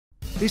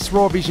This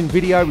Raw Vision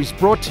video is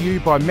brought to you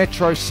by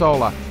Metro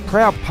Solar,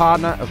 proud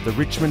partner of the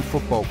Richmond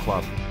Football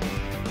Club.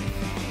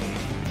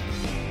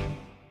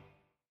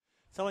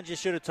 Someone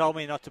just should have told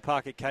me not to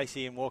park at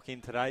Casey and walk in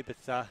today,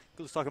 but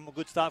looks like a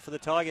good start for the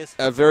Tigers.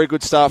 A very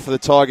good start for the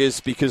Tigers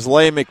because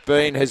Liam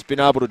McBean has been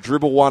able to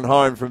dribble one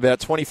home from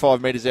about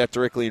 25 metres out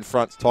directly in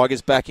front.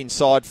 Tigers back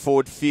inside,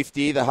 forward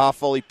 50. The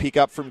half-volley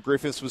pick-up from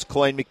Griffiths was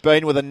clean.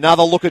 McBean with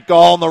another look at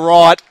goal on the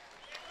right.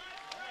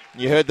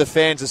 You heard the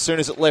fans as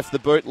soon as it left the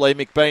boot. Liam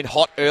McBean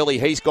hot early.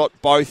 He's got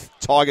both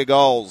Tiger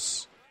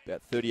goals.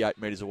 About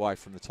 38 metres away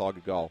from the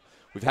Tiger goal.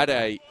 We've had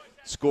a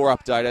score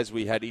update as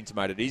we had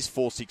intimated. It is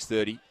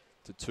 4-6-30.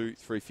 To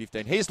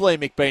 2-3-15. Here's Liam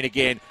McBean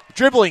again.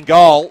 Dribbling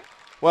goal.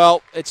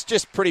 Well, it's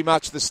just pretty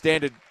much the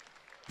standard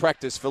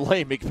practice for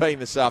Liam McBean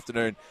this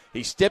afternoon.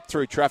 He stepped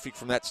through traffic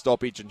from that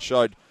stoppage and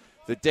showed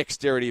the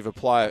dexterity of a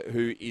player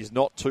who is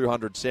not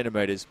 200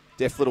 centimetres.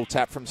 Deft little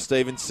tap from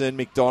Stevenson.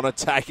 McDonough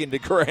taken to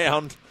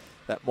ground.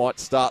 That might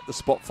start the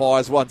spot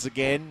fires once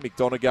again.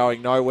 McDonough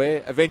going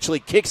nowhere. Eventually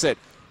kicks it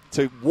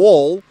to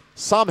Wall.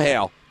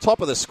 Somehow, top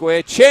of the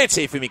square. Chance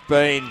here for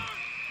McBean.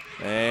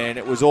 And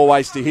it was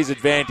always to his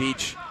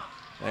advantage.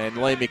 And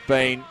Liam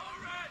McBean,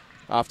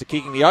 after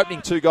kicking the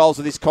opening 2 goals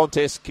of this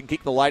contest, can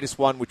kick the latest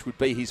one, which would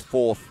be his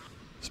 4th.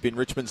 He's been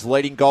Richmond's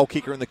leading goal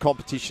kicker in the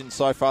competition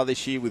so far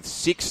this year with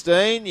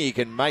 16. You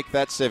can make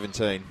that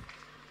 17.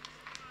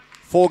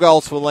 4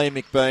 goals for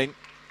Liam McBean.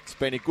 It's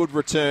been a good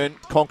return.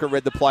 Conker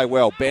read the play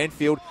well.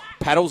 Banfield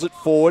paddles it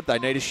forward. They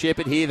need a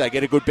shepherd here. They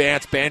get a good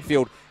bounce.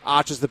 Banfield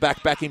arches the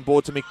back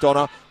inboard to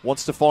McDonough.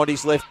 Wants to find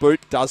his left boot.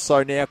 Does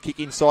so now. Kick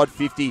inside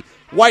 50.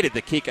 Weighted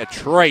the kick. A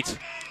treat.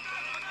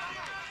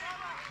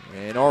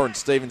 And Oren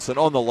Stevenson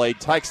on the lead,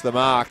 takes the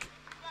mark.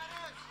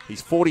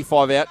 He's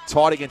 45 out,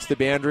 tight against the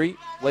boundary.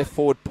 Left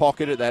forward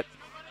pocket at that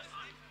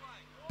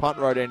punt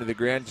road end of the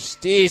ground.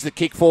 Steers the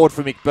kick forward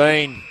for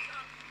McBean.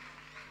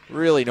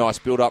 Really nice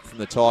build-up from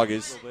the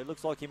Tigers. It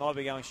looks like he might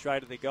be going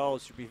straight at the goal.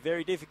 It should be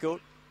very difficult.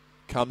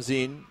 Comes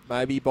in,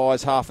 maybe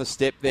buys half a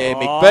step there.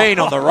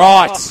 McBean on the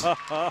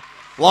right.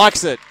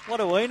 Likes it. What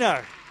do we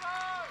know?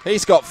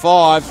 He's got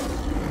 5.